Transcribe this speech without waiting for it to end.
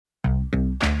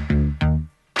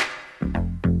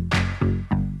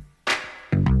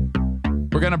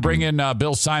going to bring in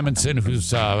Bill Simonson,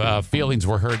 whose feelings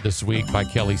were hurt this week by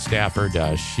Kelly Stafford.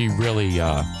 She really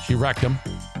she wrecked him.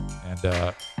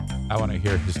 And I want to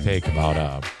hear his take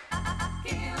about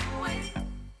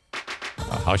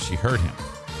how she hurt him.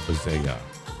 It was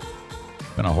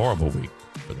been a horrible week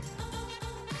for the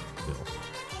Bill.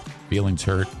 Feelings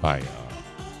hurt by a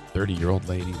 30-year-old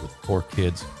lady with 4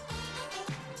 kids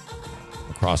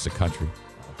across the country.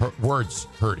 Her words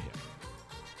hurt him.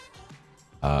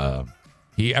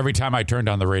 Every time I turned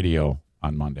on the radio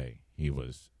on Monday, he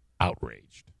was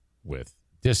outraged with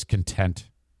discontent,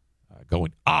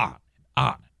 going on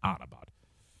and on about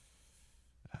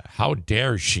how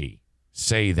dare she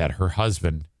say that her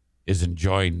husband is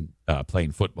enjoying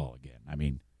playing football again. I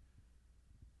mean,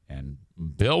 and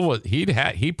Bill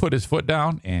he put his foot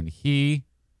down and he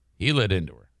lit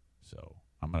into her. So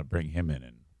I'm going to bring him in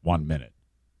 1 minute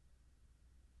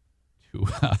to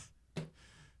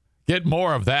get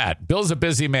more of that. Bill's a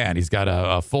busy man. He's got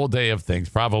a full day of things,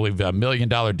 probably $1 million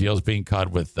deals being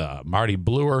cut with Marty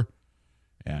Bluer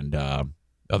and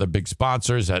other big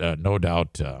sponsors. No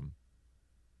doubt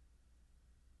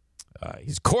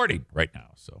he's courting right now.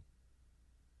 So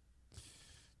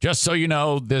just so you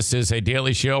know, this is a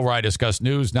daily show where I discuss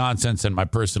news, nonsense, and my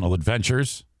personal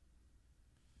adventures.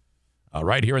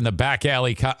 Right here in the back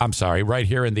alley. Right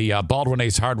here in the Baldwin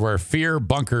Ace Hardware Fear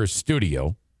Bunker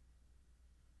studio.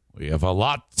 We have a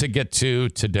lot to get to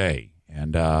today.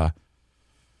 And I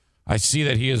see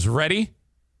that he is ready.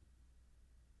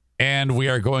 And we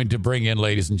are going to bring in,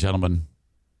 ladies and gentlemen,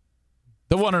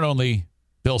 the one and only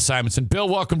Bill Simonson. Bill,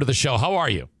 welcome to the show. How are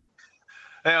you?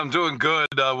 Hey, I'm doing good.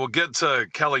 We'll get to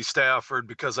Kelly Stafford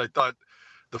because I thought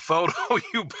the photo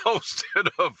you posted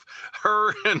of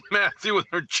her and Matthew and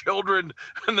her children,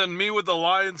 and then me with the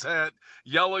Lions hat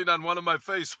yelling on one of my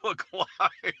Facebook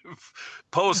Live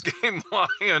post-game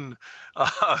Lion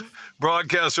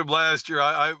broadcasts from last year.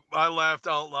 I laughed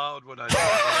out loud when I saw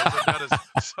that. That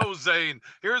is so zane.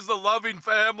 Here's the loving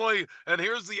family, and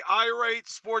here's the irate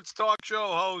sports talk show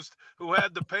host who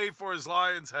had to pay for his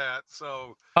Lions hat.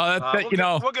 So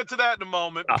we'll get to that in a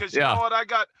moment because you know what? I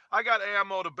got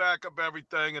ammo to back up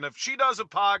everything. And if she does a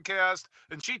podcast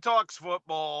and she talks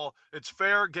football, it's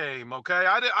fair game. Okay.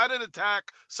 I didn't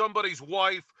attack somebody's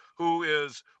wife who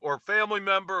is, or family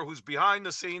member who's behind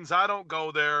the scenes. I don't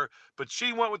go there, but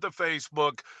she went with the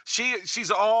Facebook. She's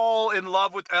all in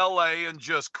love with LA and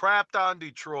just crapped on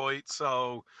Detroit.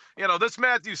 So, this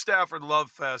Matthew Stafford love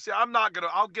fest. Yeah,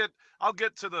 I'll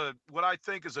get to what I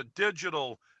think is a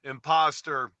digital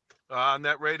imposter on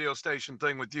that radio station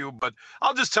thing with you, but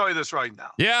I'll just tell you this right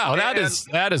now. Yeah,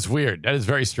 that is weird. That is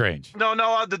very strange. No,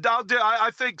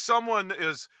 I think someone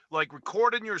is like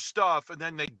recording your stuff, and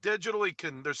then they digitally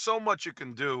can. There's so much you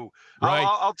can do. Right.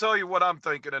 I'll tell you what I'm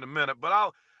thinking in a minute,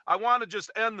 but I want to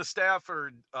just end the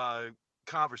Stafford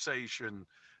conversation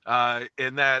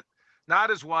in that not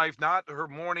his wife, not her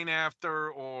morning after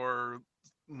or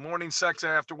morning sex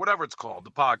after, whatever it's called,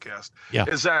 the podcast. Yeah.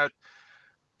 Is that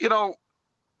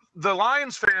the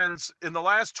Lions fans in the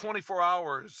last 24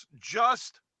 hours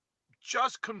just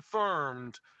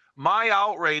confirmed my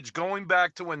outrage going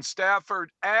back to when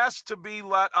Stafford asked to be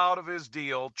let out of his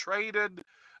deal, traded,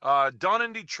 done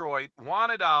in Detroit,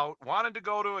 wanted out, wanted to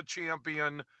go to a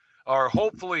champion or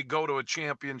hopefully go to a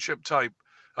championship type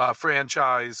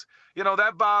franchise.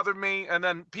 That bothered me. And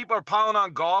then people are piling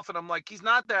on Goff, and I'm like, he's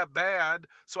not that bad.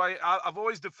 So I've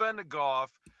always defended Goff.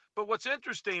 But what's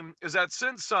interesting is that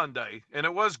since Sunday, and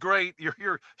it was great,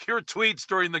 your tweets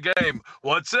during the game,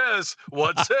 what's this?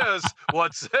 What's this?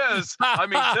 What's this? I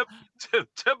mean,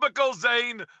 typical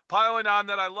Zane piling on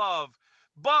that I love.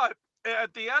 But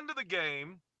at the end of the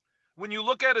game, when you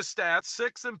look at his stats,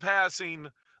 6th in passing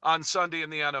on Sunday in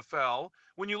the NFL,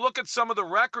 when you look at some of the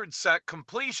record set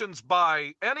completions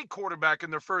by any quarterback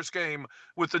in their first game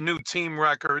with the new team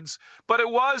records, but it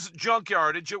was junk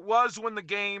yardage. It was when the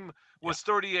game was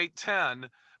 38-10.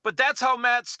 But that's how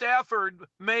Matt Stafford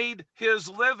made his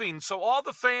living. So all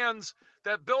the fans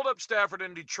that build up Stafford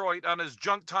in Detroit on his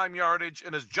junk time yardage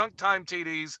and his junk time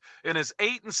TDs and his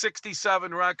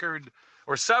 8-67 record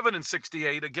or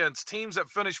 7-68 against teams that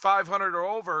finish 500 or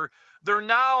over, they're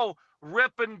now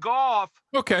ripping Goff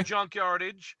junk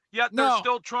yardage, yet they're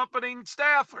still trumpeting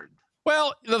Stafford.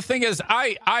 Well, the thing is,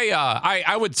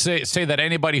 I would say that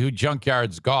anybody who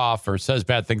junkyards Goff or says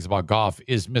bad things about Goff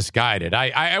is misguided.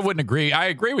 I wouldn't agree. I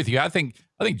agree with you. I think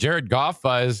Jared Goff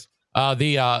is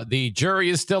the jury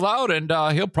is still out, and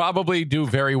he'll probably do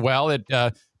very well,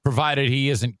 provided he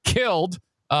isn't killed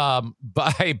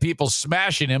by people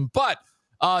smashing him. But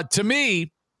to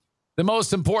me, the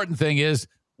most important thing is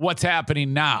what's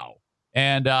happening now.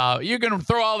 And you can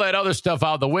throw all that other stuff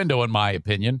out the window, in my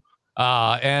opinion.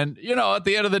 And, at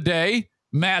the end of the day,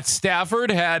 Matt Stafford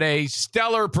had a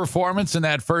stellar performance in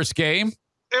that first game.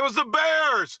 It was the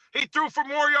Bears. He threw for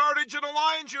more yardage in a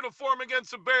Lions uniform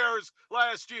against the Bears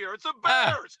last year. It's the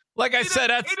Bears. Like I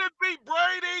said, he didn't beat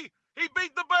Brady. He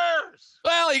beat the Bears.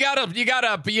 Well, you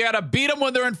gotta beat them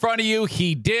when they're in front of you.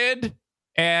 He did,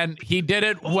 and he did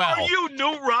it well. Are you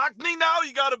New Rockney now?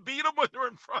 You got to beat them when they're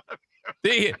in front of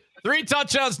you. The 3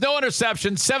 touchdowns, no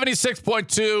interceptions,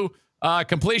 76.2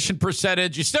 completion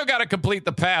percentage. You still got to complete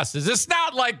the passes. It's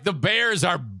not like the Bears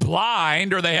are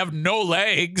blind or they have no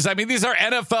legs. I mean, these are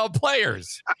NFL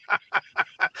players.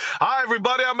 Hi,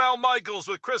 everybody. I'm Al Michaels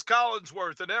with Chris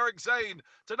Collinsworth and Eric Zane.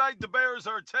 Tonight, the Bears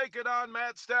are taking on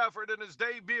Matt Stafford in his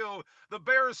debut. The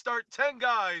Bears start 10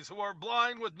 guys who are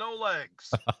blind with no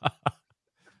legs.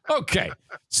 Okay.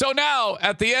 So now,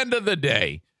 at the end of the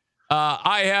day,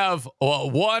 I have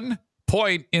 1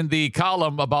 point in the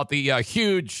column about the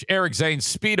huge Eric Zane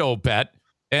Speedo bet.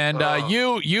 And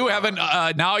you haven't.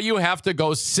 Now you have to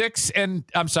go 7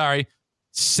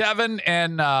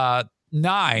 and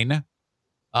 9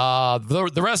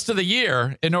 the rest of the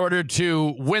year in order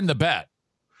to win the bet.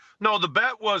 No, the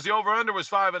bet was the over-under was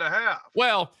 5.5.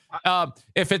 Well,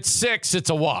 if it's 6, it's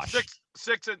a wash.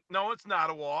 Six. No, it's not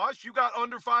a wash. You got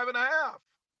under 5.5.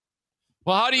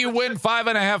 Well, how do you win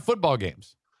 5.5 football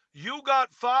games? You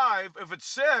got 5. If it's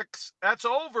 6, that's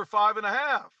over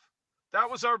 5.5. That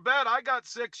was our bet. I got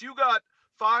 6. You got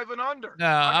 5 and under. No,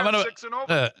 I'm gonna 6 and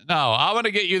over. No, I'm gonna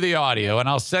get you the audio, and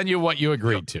I'll send you what you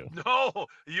agreed to. No,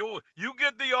 you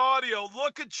get the audio.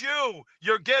 Look at you.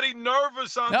 You're getting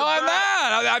nervous on. No, the I'm bet.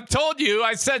 not. I've told you.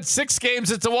 I said 6 games.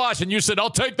 It's a wash, and you said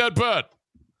I'll take that bet.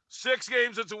 6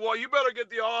 games. It's a wash. You better get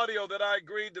the audio that I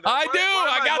agreed to. That. I do.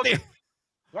 I got the.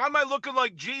 Why am I looking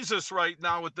like Jesus right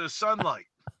now with this sunlight?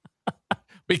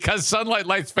 Because sunlight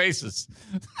lights faces.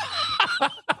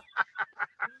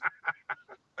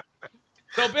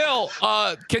 So, Bill,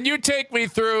 can you take me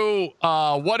through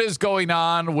what is going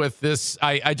on with this?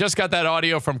 I just got that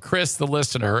audio from Chris, the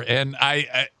listener, and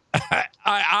I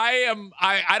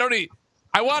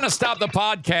want to stop the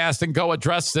podcast and go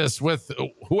address this with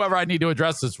whoever I need to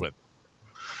address this with.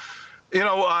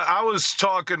 I was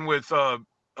talking with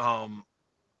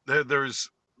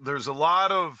there's a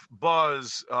lot of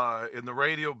buzz in the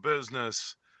radio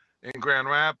business in Grand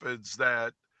Rapids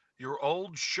that your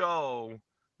old show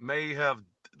may have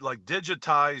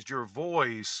digitized your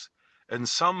voice, and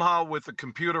somehow with the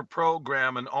computer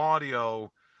program and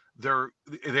audio,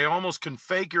 they almost can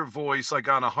fake your voice like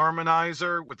on a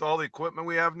harmonizer with all the equipment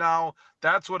we have now.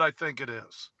 That's what I think it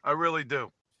is. I really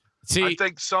do. See, I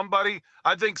think somebody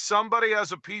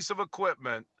has a piece of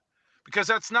equipment, because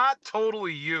that's not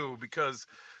totally you, because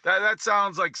that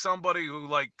sounds like somebody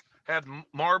who had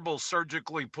marbles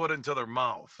surgically put into their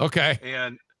mouth. Okay.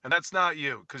 And that's not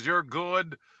you, because you're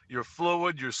good, you're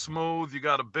fluid, you're smooth, you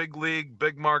got a big league,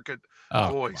 big market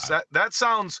voice. Wow. That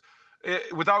sounds,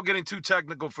 without getting too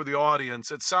technical for the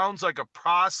audience, it sounds like a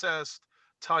processed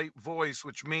type voice,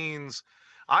 which means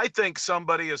I think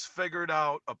somebody has figured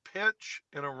out a pitch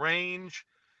and a range,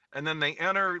 and then they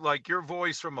enter your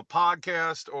voice from a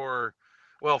podcast or,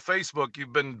 Facebook.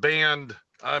 You've been banned.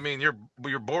 I mean, you're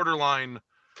borderline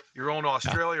your own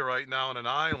Australia right now on an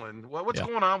island. What's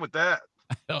going on with that?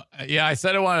 Yeah, I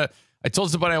said I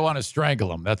told somebody I want to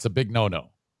strangle him. That's a big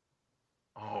no-no.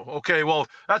 Oh, okay. Well,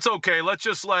 that's okay. Let's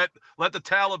just let the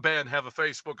Taliban have a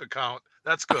Facebook account.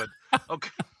 That's good. Okay.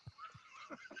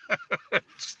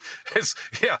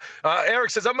 Eric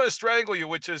says, I'm going to strangle you,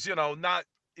 which is, not,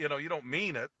 you don't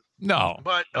mean it. No.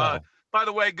 But by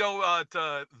the way, go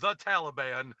to the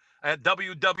Taliban at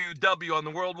www on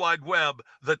the World Wide Web,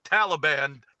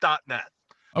 thetaliban.net.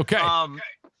 Okay.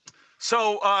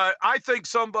 So I think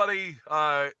somebody,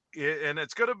 and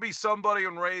it's going to be somebody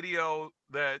on radio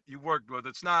that you worked with.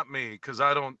 It's not me, because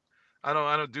I don't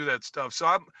do that stuff.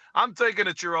 So I'm thinking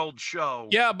it's your old show.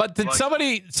 Yeah, but then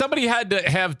somebody had to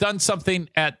have done something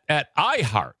at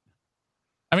iHeart.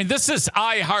 I mean, this is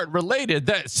iHeart related.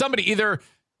 That somebody either.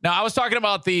 Now, I was talking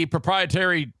about the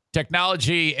proprietary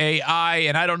technology, AI,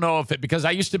 and I don't know if because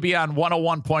I used to be on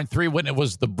 101.3 when it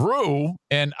was the Brew,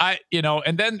 and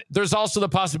and then there's also the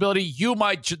possibility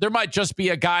there might just be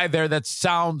a guy there that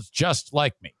sounds just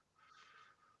like me.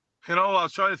 I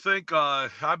was trying to think.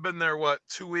 I've been there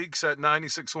 2 weeks at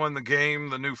 96.1 The Game,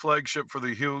 the new flagship for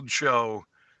the huge show,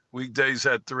 weekdays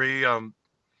at 3. A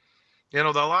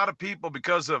lot of people,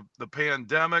 because of the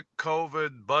pandemic,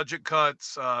 COVID, budget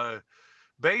cuts,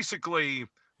 basically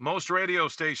most radio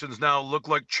stations now look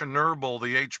like Chernobyl,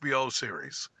 the HBO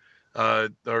series. or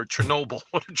Chernobyl.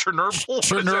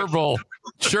 Chernobyl.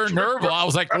 Chernobyl. I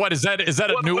was like, what is that? Is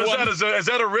that a new one? Is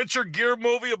that a Richard Gere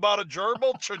movie about a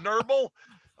gerbil? Chernobyl.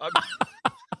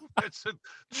 It's a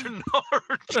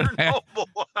Chernobyl.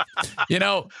 You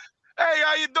know. Hey,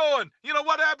 how you doing? You know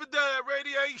what happened to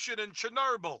radiation in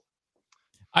Chernobyl?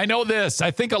 I know this.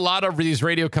 I think a lot of these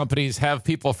radio companies have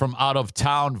people from out of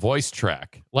town voice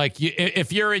track. Like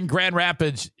if you're in Grand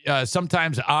Rapids,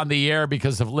 sometimes on the air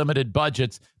because of limited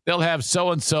budgets, they'll have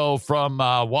so-and-so from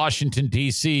Washington,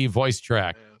 D.C. voice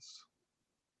track. Yes.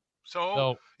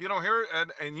 So here,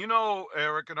 and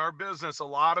Eric, in our business, a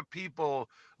lot of people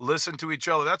listen to each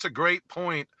other. That's a great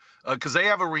point because they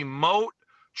have a remote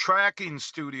tracking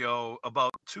studio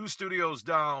about 2 studios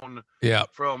down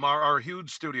from our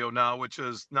huge studio now, which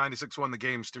is 96.1 The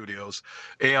Game Studios.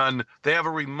 And they have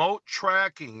a remote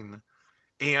tracking.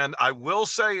 And I will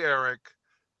say, Eric,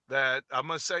 that I'm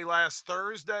going to say last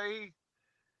Thursday,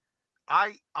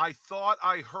 I thought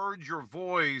I heard your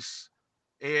voice,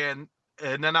 and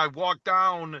then I walked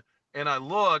down and I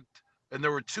looked, and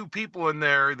there were 2 people in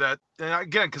there that, and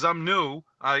again, because I'm new,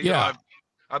 I've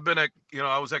been at,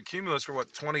 I was at Cumulus for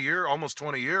 20 years, almost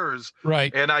 20 years.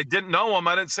 Right. And I didn't know them.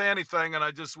 I didn't say anything. And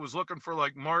I just was looking for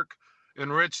like Mark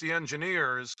and Rich, the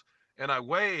engineers. And I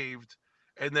waved.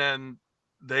 And then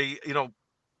they,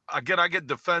 again, I get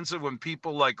defensive when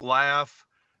people like laugh,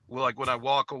 like when I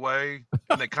walk away,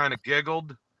 and they kind of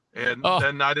giggled. And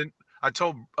then I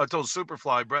told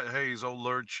Superfly, Brett Hayes, old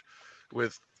lurch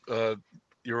with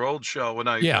your old show. And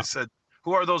I said,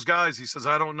 who are those guys? He says,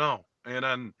 I don't know. And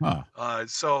then,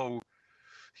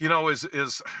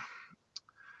 here's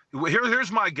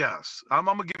my guess. I'm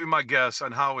going to give you my guess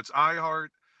on how it's iHeart.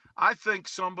 I think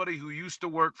somebody who used to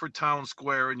work for Town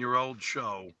Square in your old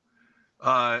show,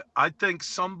 I think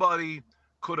somebody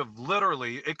could have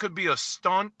literally, it could be a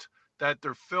stunt that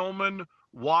they're filming,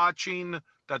 watching,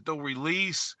 that they'll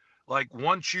release. Like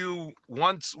once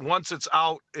it's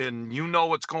out and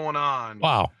what's going on.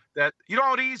 Wow. That,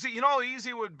 how easy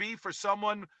it would be for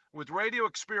someone with radio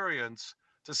experience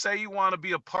to say you want to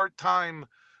be a part-time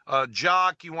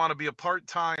jock, you want to be a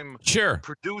part-time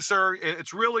producer.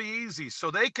 It's really easy.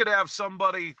 So they could have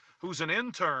somebody who's an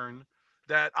intern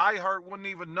that iHeart wouldn't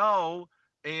even know,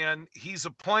 and he's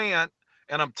a plant,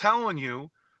 and I'm telling you,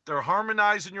 they're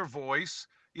harmonizing your voice.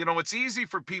 It's easy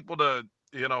for people to,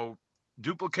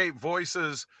 duplicate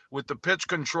voices with the pitch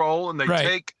control, and they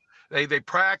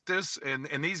practice,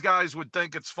 and these guys would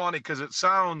think it's funny because it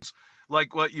sounds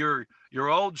like what your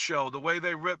old show, the way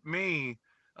they ripped me,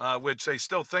 which they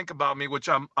still think about me, which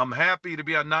I'm happy to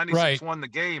be on 96.1 The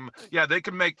Game. Yeah, they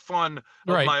can make fun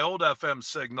of my old FM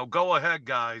signal. Go ahead,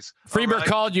 guys. Freeber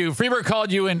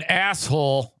called you an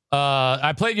asshole.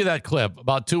 I played you that clip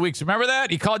about 2 weeks. Remember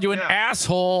that? He called you an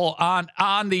asshole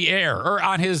on the air or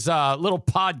on his little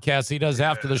podcast he does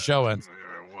after the show ends.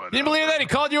 Can you believe that? He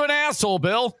called you an asshole,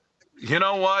 Bill. You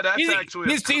know what? That's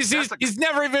he's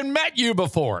never even met you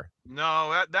before.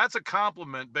 No, that's a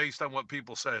compliment based on what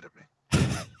people say to me.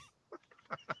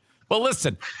 Well,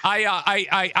 listen,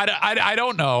 I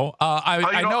don't know.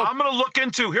 I know. I'm going to look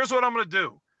into. Here's what I'm going to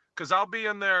do, because I'll be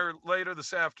in there later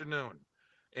this afternoon,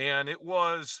 and it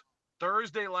was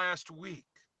Thursday last week.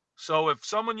 So if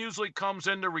someone usually comes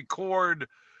in to record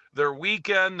their week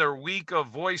of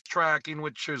voice tracking,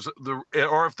 which is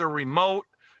or if they're remote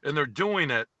and they're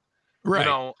doing it,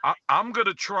 right? I'm going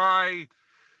to try.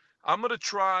 I'm going to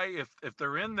try if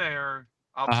they're in there,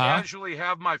 I'll casually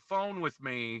have my phone with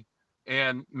me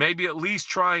and maybe at least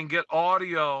try and get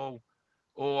audio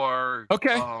or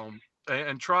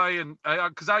and try and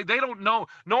because they don't know.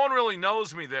 No one really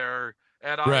knows me there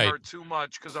at iHeart too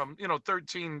much because I'm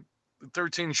 13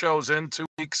 shows in 2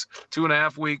 weeks,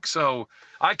 2.5 weeks. So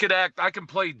I can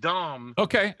play dumb.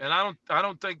 Okay. And I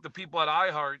don't think the people at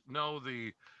iHeart know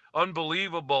the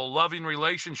unbelievable loving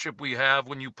relationship we have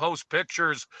when you post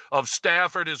pictures of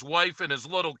Stafford, his wife, and his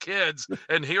little kids,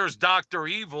 and here's Dr.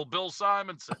 Evil, Bill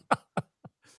Simonson.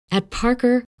 At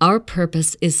Parker, our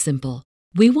purpose is simple.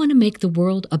 We want to make the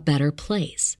world a better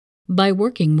place by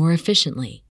working more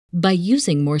efficiently, by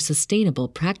using more sustainable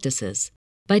practices,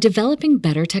 by developing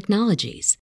better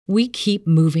technologies. We keep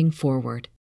moving forward.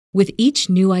 With each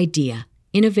new idea,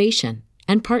 innovation,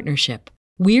 and partnership,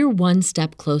 we're one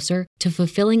step closer to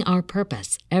fulfilling our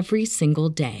purpose every single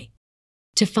day.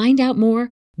 To find out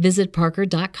more, visit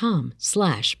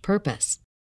parker.com/purpose.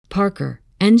 Parker,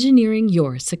 engineering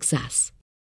your success.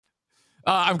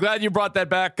 I'm glad you brought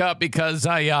that back up because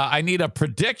I need a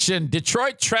prediction.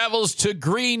 Detroit travels to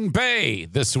Green Bay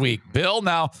this week, Bill.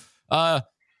 Now,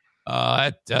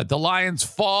 The Lions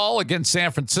fall against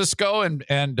San Francisco, and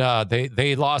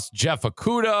they lost Jeff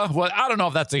Okudah. Well, I don't know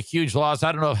if that's a huge loss.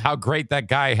 I don't know how great that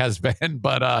guy has been,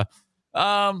 but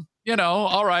all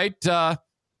right.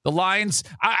 The Lions.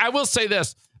 I will say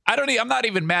this. I'm not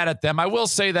even mad at them. I will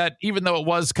say that even though it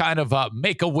was kind of a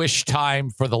make-a-wish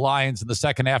time for the Lions in the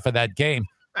second half of that game,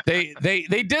 they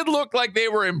did look like they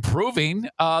were improving.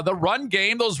 The run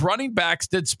game, those running backs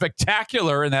did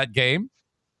spectacular in that game.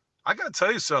 I got to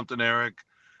tell you something, Eric.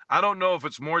 I don't know if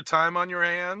it's more time on your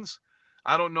hands.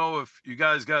 I don't know if you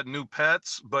guys got new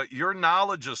pets, but your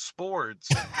knowledge of sports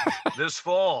this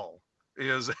fall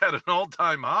is at an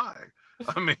all-time high.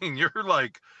 I mean, you're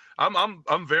like,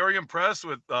 I'm very impressed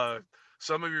with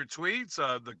some of your tweets.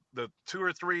 The 2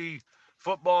 or 3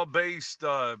 football-based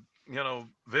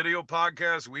video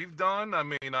podcasts we've done. I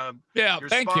mean, you're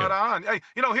spot on. Hey,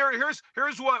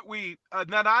 here's what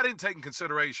that I didn't take in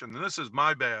consideration, and this is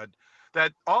my bad,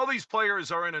 that all these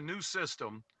players are in a new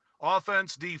system,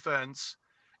 offense, defense,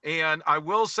 and I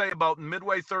will say about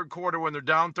midway third quarter when they're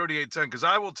down 38-10, because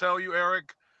I will tell you,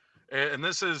 Eric, and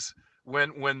this is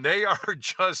when they are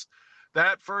just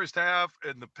that first half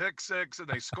and the pick six and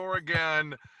they score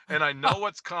again and I know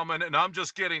what's coming and I'm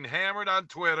just getting hammered on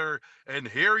Twitter and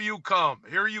here you come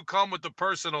with the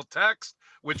personal text,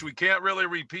 which we can't really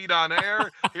repeat on air.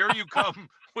 Here you come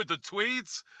with the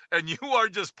tweets and you are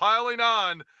just piling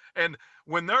on. And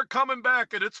when they're coming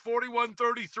back and it's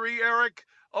 41-33, Eric,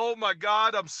 oh my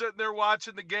God, I'm sitting there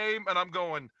watching the game and I'm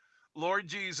going, Lord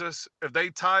Jesus, if they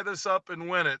tie this up and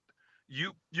win it,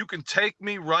 you can take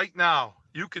me right now.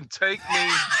 You can take me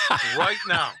right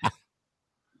now.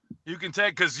 You can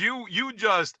take, because you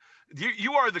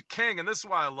are the king, and this is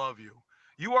why I love you.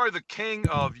 You are the king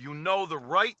of, the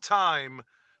right time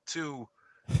to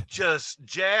just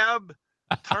jab,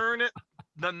 turn it,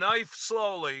 the knife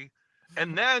slowly,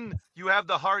 and then you have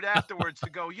the heart afterwards to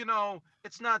go,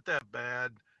 it's not that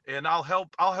bad, and I'll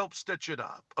help stitch it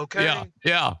up. Okay?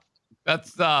 Yeah.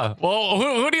 That's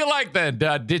who do you like then?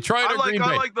 Detroit or Green Bay?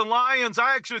 I like the Lions.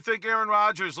 I actually think Aaron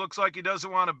Rodgers looks like he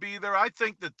doesn't want to be there. I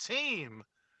think the team,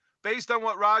 based on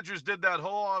what Rodgers did that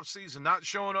whole offseason, not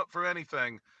showing up for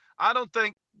anything, I don't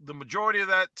think the majority of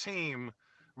that team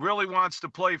really wants to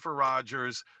play for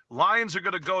Rodgers. Lions are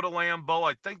going to go to Lambeau.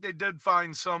 I think they did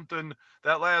find something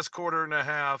that last quarter and a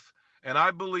half, and I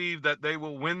believe that they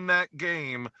will win that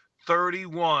game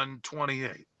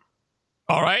 31-28.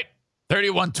 All right.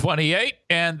 31-28.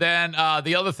 And then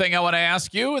the other thing I want to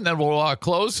ask you, and then we'll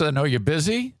close. I know you're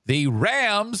busy. The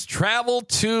Rams travel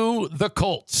to the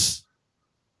Colts.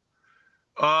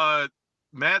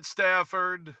 Matt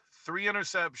Stafford, 3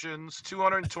 interceptions,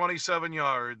 227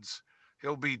 yards.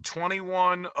 He'll be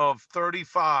 21 of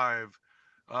 35.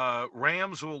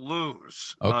 Rams will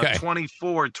lose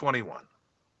 24-21.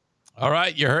 All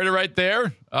right, you heard it right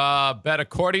there. Bet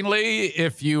accordingly.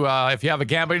 If you have a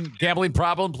gambling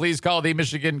problem, please call the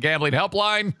Michigan Gambling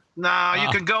Helpline. You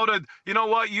can go to,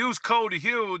 use code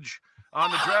HUGE on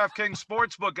the DraftKings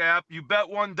Sportsbook app. You bet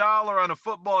 $1 on a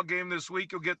football game this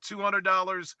week, you'll get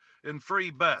 $200 in free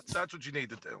bets. That's what you need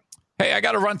to do. Hey, I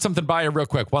got to run something by you real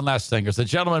quick. One last thing. There's a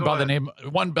gentleman by the name,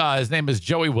 his name is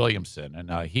Joey Williamson,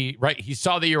 and he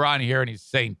saw that you're on here, and he's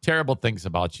saying terrible things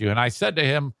about you. And I said to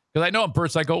him, because I know him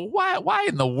personally, I go, why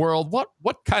in the world?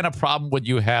 What kind of problem would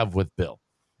you have with Bill?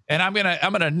 And I'm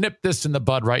gonna nip this in the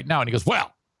bud right now. And he goes,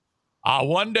 well,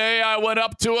 one day I went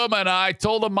up to him and I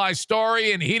told him my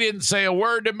story, and he didn't say a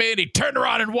word to me, and he turned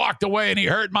around and walked away, and he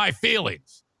hurt my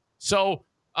feelings. So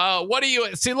what do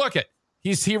you see? Look at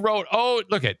he wrote, oh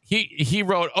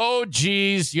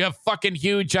geez, you have fucking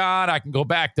Huge on. I can go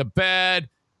back to bed.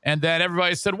 And then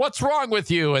everybody said, what's wrong with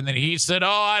you? And then he said,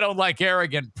 I don't like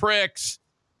arrogant pricks.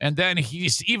 And then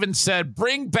he's even said,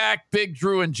 bring back Big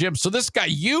Drew and Jim. So this guy,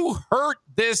 you hurt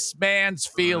this man's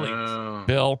feelings,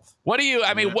 Bill. What do you,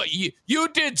 what you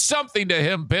did something to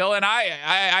him, Bill. And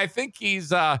I think he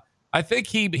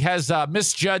has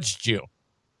misjudged you.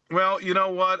 Well, you know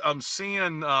what? I'm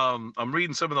seeing, I'm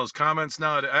reading some of those comments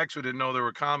now. I actually didn't know there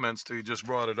were comments till you just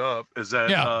brought it up. Is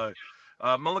that,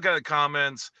 I'm looking at the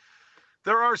comments.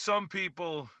 There are some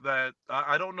people that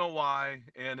I don't know why,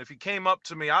 and if he came up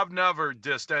to me, I've never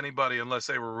dissed anybody unless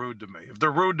they were rude to me. If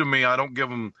they're rude to me, I don't give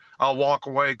them. I'll walk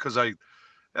away because I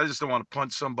just don't want to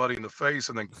punch somebody in the face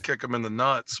and then kick them in the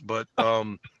nuts. But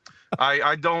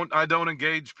I don't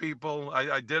engage people.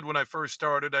 I did when I first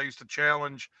started. I used to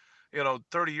challenge,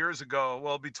 30 years ago.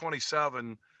 Well, it'll be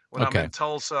 27. When I'm in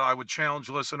Tulsa, I would challenge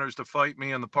listeners to fight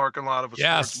me in the parking lot of a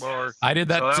sports bar. I did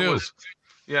that too.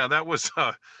 That was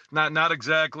not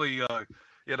exactly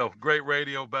great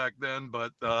radio back then,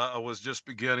 but I was just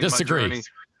beginning my journey.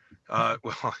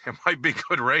 Well, it might be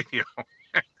good radio,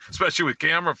 especially with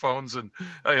camera phones and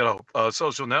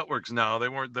social networks now. They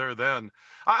weren't there then.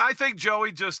 I think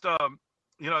Joey just,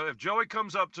 if Joey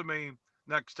comes up to me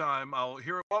next time, I'll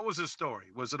hear it. What was his story?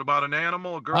 Was it about an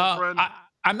animal, a girlfriend?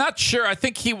 I'm not sure. I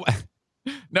think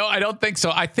no, I don't think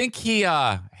so. I think he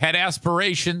had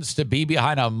aspirations to be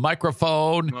behind a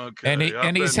microphone, okay.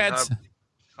 and he's had.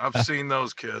 I've seen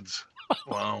those kids.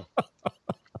 Wow.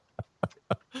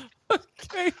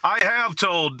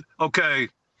 Okay.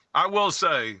 I will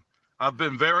say, I've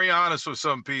been very honest with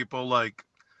some people. Like,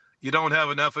 you don't have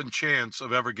an effing chance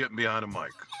of ever getting behind a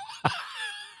mic.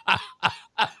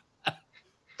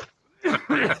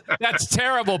 That's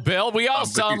terrible, Bill. We all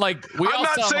sound like we. I'm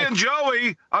not saying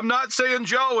Joey. I'm not saying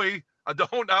Joey. I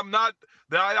don't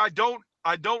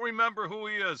remember who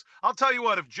he is. I'll tell you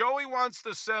what. If Joey wants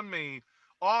to send me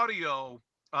audio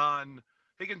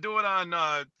he can do it on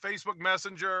Facebook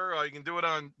Messenger. He can do it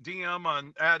on DM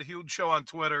on @HugeShow on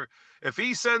Twitter. If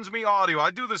he sends me audio, I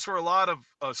do this for a lot of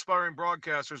aspiring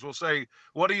broadcasters. Will say,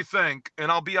 "What do you think?"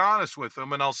 And I'll be honest with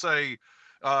them, and I'll say,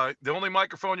 the only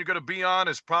microphone you're going to be on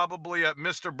is probably at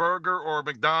Mr. Burger or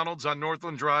McDonald's on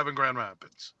Northland Drive in Grand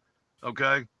Rapids.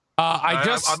 Okay?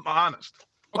 I'm honest.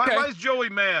 Okay. Why is Joey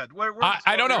mad?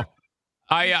 I don't know.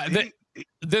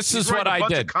 This is what I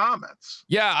did. Comments.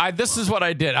 Yeah, this is what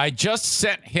I did. I just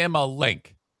sent him a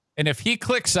link. And if he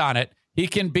clicks on it, he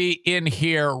can be in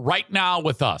here right now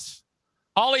with us.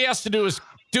 All he has to do is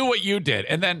do what you did.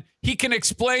 And then he can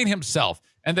explain himself.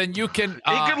 And then you can. He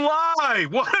can lie.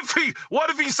 What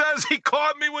if he says he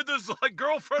caught me with his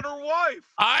girlfriend or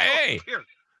wife? I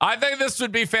think this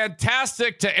would be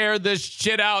fantastic to air this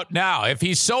shit out now. If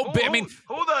he's so big, I mean,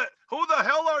 who the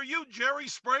hell are you, Jerry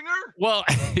Springer? Well,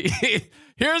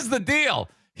 here's the deal.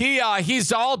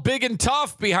 He's all big and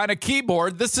tough behind a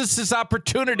keyboard. This is his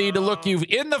opportunity to look you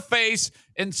in the face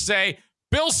and say,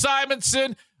 Bill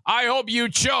Simonson, I hope you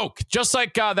choke. Just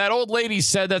like that old lady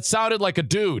said that sounded like a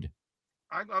dude.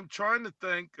 I'm trying to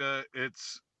think.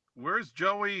 Where's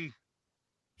Joey?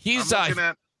 He's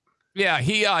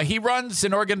he runs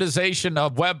an organization, a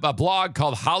blog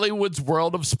called Hollywood's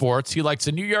World of Sports. He likes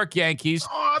the New York Yankees.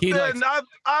 I've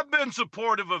been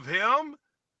supportive of him.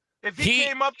 If he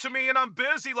came up to me and I'm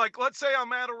busy, like let's say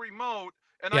I'm at a remote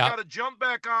and I got to jump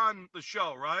back on the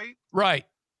show, right? Right.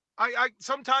 I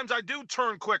sometimes I do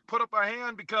turn quick, put up a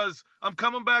hand because I'm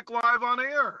coming back live on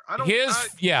air. I don't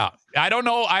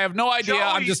know. I have no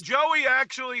idea. Joey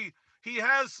actually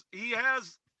he's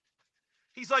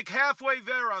like halfway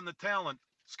there on the talent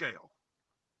scale.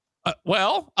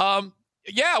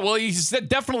 He's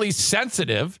definitely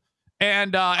sensitive.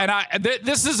 And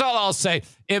this is all I'll say.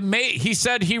 He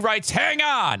said he writes "hang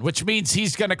on," which means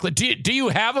he's going to. Do you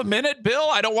have a minute, Bill?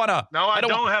 I don't want to. No, I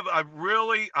don't have.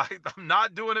 I'm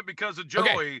not doing it because of Joey.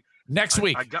 Okay. Next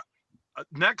week.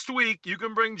 Next week you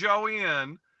can bring Joey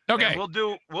in. Okay.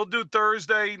 We'll do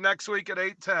Thursday next week at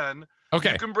 8:10.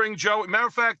 Okay. You can bring Joey. Matter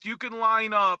of fact, you can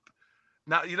line up.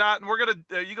 Now you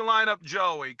can line up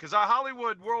Joey because our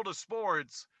Hollywood World of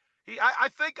Sports. I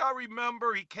think I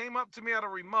remember he came up to me at a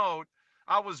remote.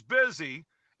 I was busy,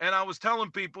 and I was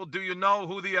telling people, "Do you know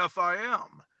who the F I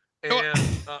am?" And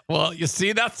well, you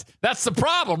see, that's the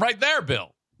problem right there,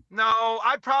 Bill. No,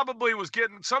 I probably was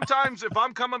getting. Sometimes if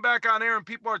I'm coming back on air and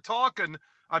people are talking,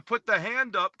 I put the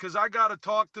hand up because I got to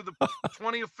talk to the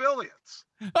 20 affiliates.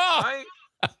 Oh. Right?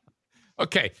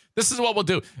 Okay, this is what we'll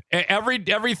do.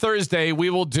 Every Thursday we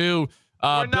will do.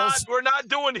 We're not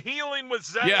doing healing with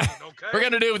Zane. Yeah, okay. We're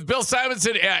gonna do with Bill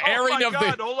Simonson airing of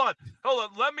the. Hold on.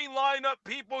 Let me line up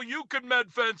people you can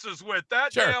med fences with.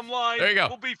 That Sure. damn line There you go.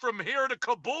 will be from here to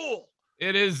Kabul.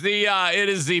 It is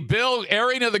the Bill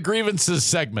airing of the grievances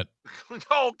segment.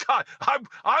 Oh God, I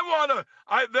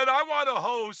want to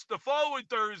host the following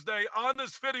Thursday on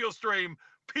this video stream.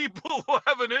 People who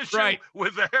have an issue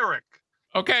with Eric.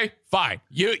 Okay, fine.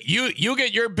 You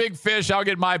get your big fish. I'll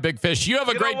get my big fish. You have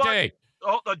a great day.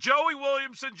 Oh, Joey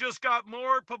Williamson just got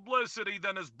more publicity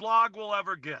than his blog will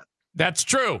ever get. That's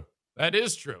true. That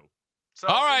is true. So,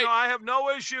 all right. I have no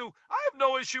issue. I have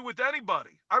no issue with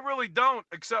anybody. I really don't,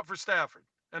 except for Stafford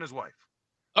and his wife.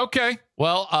 Okay.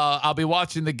 Well, I'll be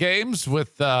watching the games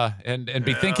with and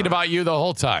be thinking about you the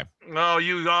whole time. No,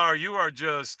 you are.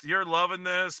 You're loving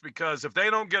this because if they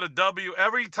don't get a W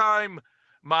every time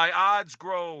my odds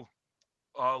grow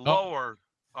lower,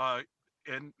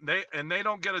 and they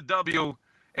don't get a W,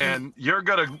 and you're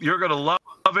gonna love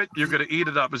it. You're gonna eat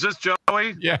it up. Is this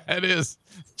Joey? Yeah, it is.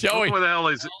 Joey. Who the hell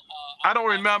is it? I don't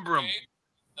remember him.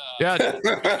 Yeah.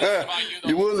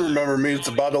 You wouldn't remember me. It's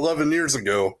about 11 years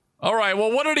ago. All right.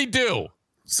 Well, what did he do?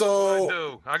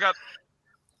 So I got.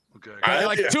 Okay. All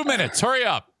right, 2 minutes. Hurry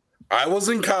up. I was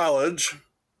in college.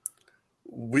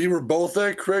 We were both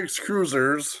at Craig's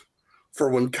Cruisers for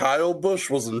when Kyle Busch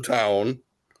was in town.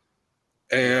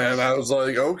 And I was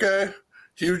like, okay,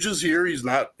 Huge is here. He's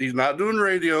not doing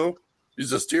radio. He's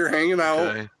just here hanging out.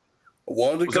 Okay.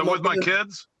 Wanted to Was come I up with my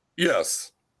kids?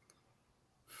 Yes.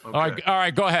 Okay. All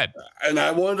right, go ahead. And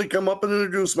I wanted to come up and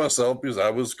introduce myself because I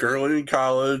was currently in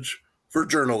college for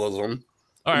journalism.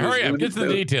 All right, hurry up. Get to the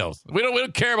details. We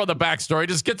don't care about the backstory.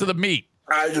 Just get to the meat.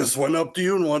 I just went up to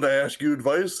you and wanted to ask you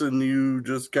advice, and you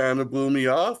just kind of blew me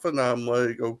off, and I'm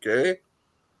like, okay.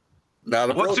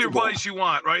 What's the advice you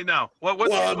want right now? What's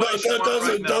the advice you want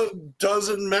right now?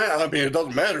 Doesn't matter. I mean, it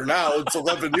doesn't matter now. It's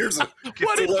 11 years ago.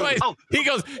 What advice? He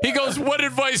goes, what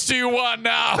advice do you want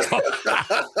now?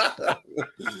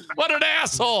 What an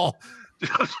asshole.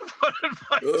 What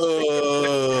advice?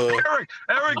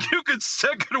 Eric, you can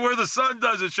stick it where the sun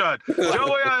doesn't shine.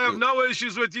 Joey, I have no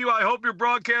issues with you. I hope your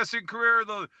broadcasting career,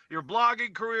 your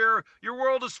blogging career, your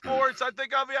world of sports, I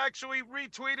think I've actually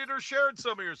retweeted or shared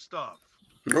some of your stuff.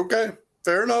 Okay,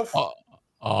 fair enough.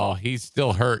 Oh, he's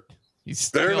still hurt. He's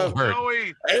still hurt.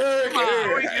 Joey,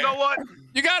 Joey, you know what?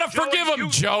 You got to forgive him,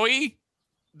 Joey.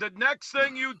 The next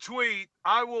thing you tweet,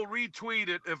 I will retweet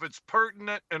it if it's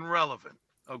pertinent and relevant.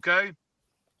 Okay?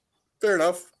 Fair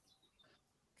enough.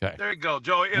 Okay. There you go,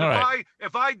 Joey. And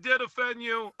if I did offend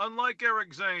you, unlike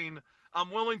Eric Zane, I'm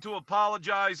willing to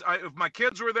apologize. If my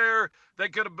kids were there, they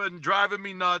could have been driving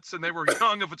me nuts, and they were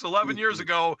young. If it's 11 years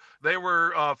ago, they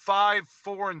were 5,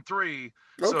 4, and 3.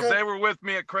 So if they were with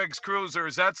me at Craig's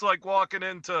Cruisers, that's like walking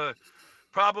into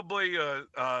probably a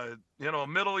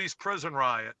Middle East prison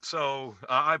riot. So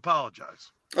I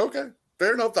apologize. Okay,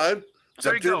 fair enough. There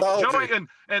you go, Joey,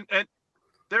 and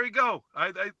there you go. How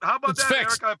about it's that,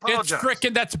 fixed. Eric? I apologize. It's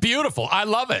freaking. That's beautiful. I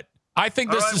love it. I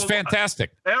think this is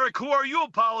fantastic. Eric, who are you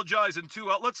apologizing to?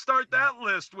 Let's start that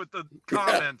list with the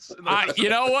comments. You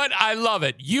know what? I love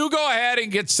it. You go ahead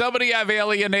and get somebody I've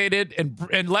alienated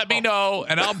and let me know,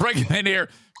 and I'll bring them in here.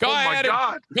 Go ahead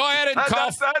and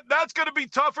call. That's going to be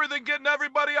tougher than getting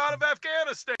everybody out of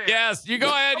Afghanistan. Yes, you go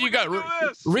ahead.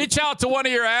 Reach out to one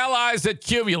of your allies at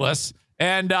Cumulus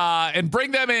and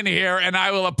bring them in here, and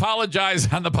I will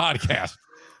apologize on the podcast.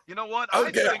 You know what? I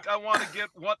think I want to get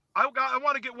I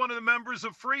want to get one of the members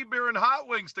of Free Beer and Hot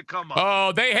Wings to come up.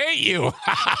 Oh, they hate you.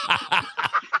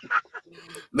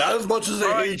 Not as much as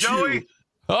they hate Joey. you.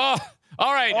 Oh,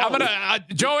 all right. I'm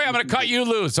gonna cut you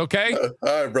loose. Okay. All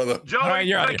right, brother.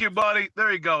 Joey, thank you, buddy.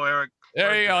 There you go, Eric.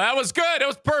 There you go. That was good. It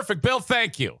was perfect, Bill.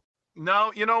 Thank you.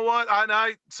 No, you know what?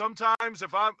 I sometimes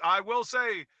I will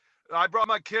say I brought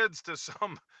my kids to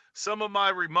some of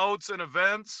my remotes and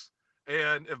events.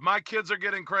 And if my kids are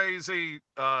getting crazy,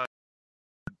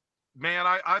 man,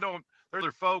 I don't.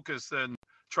 They're focused than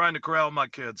trying to corral my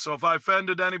kids. So if I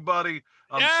offended anybody,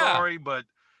 I'm sorry, but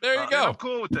there you go. I'm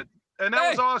cool with it. And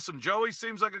that was awesome. Joey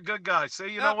seems like a good guy. See,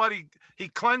 you know what? He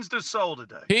cleansed his soul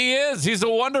today. He is. He's a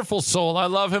wonderful soul. I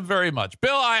love him very much.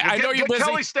 Bill, I know you're busy.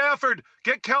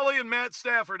 Get Kelly and Matt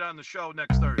Stafford on the show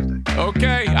next Thursday.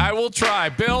 Okay, I will try.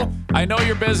 Bill, I know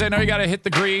you're busy. I know you got to hit the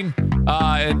green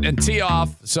and tee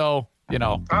off. So.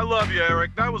 I love you,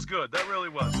 Eric. That was good. That really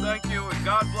was. Thank you, and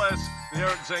God bless the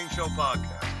Eric Zane Show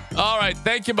podcast. All right.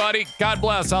 Thank you, buddy. God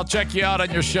bless. I'll check you out on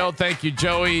your show. Thank you,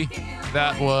 Joey.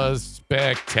 That was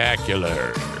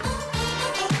spectacular.